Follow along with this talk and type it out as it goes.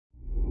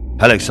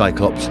Hello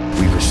Cyclops,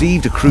 we've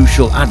received a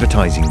crucial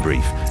advertising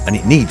brief and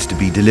it needs to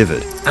be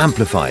delivered,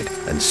 amplified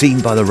and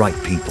seen by the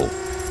right people.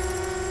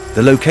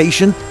 The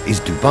location is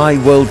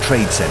Dubai World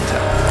Trade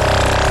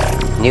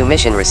Center. New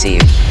mission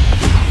received.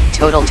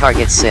 Total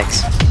targets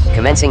 6.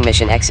 Commencing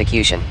mission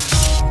execution.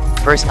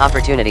 First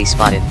opportunity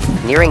spotted,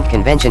 nearing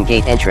convention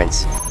gate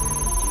entrance.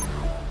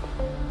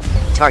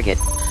 Target,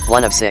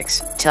 1 of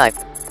 6, type,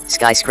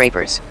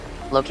 skyscrapers.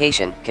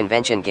 Location,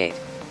 convention gate.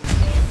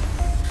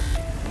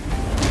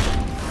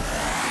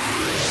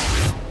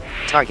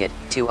 Target,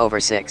 2 over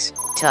 6,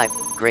 type,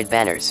 grid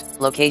banners.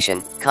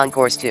 Location,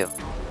 concourse 2.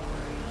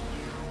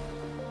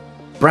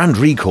 Brand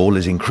recall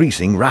is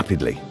increasing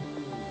rapidly.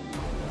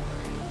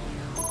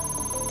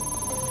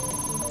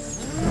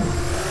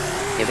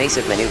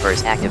 Evasive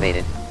maneuvers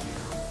activated.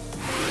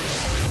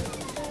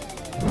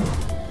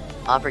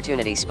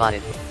 Opportunity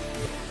spotted.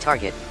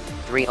 Target,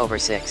 3 over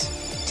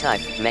 6,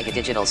 type, mega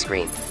digital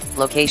screen.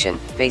 Location,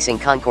 facing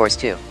concourse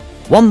 2.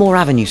 One more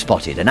avenue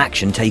spotted and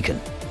action taken.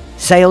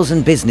 Sales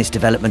and business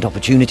development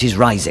opportunities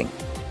rising.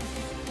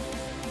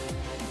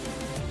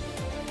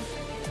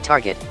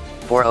 Target,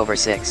 4 over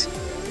 6.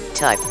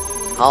 Type,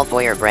 hall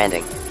foyer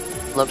branding.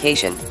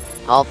 Location,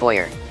 hall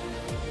foyer.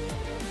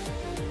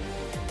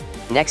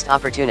 Next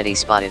opportunity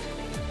spotted.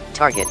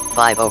 Target,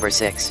 5 over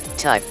 6.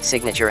 Type,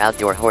 signature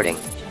outdoor hoarding.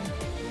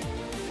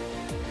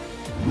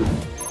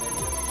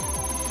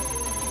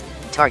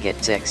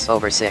 Target, 6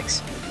 over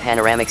 6.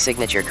 Panoramic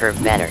signature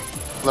curved banner.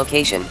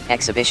 Location,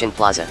 Exhibition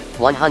Plaza.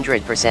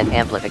 100%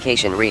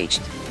 amplification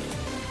reached.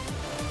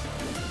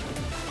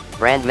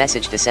 Brand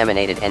message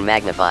disseminated and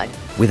magnified.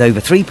 With over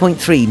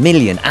 3.3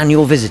 million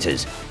annual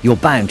visitors, you're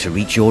bound to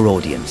reach your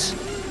audience.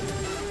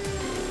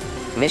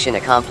 Mission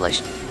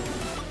accomplished.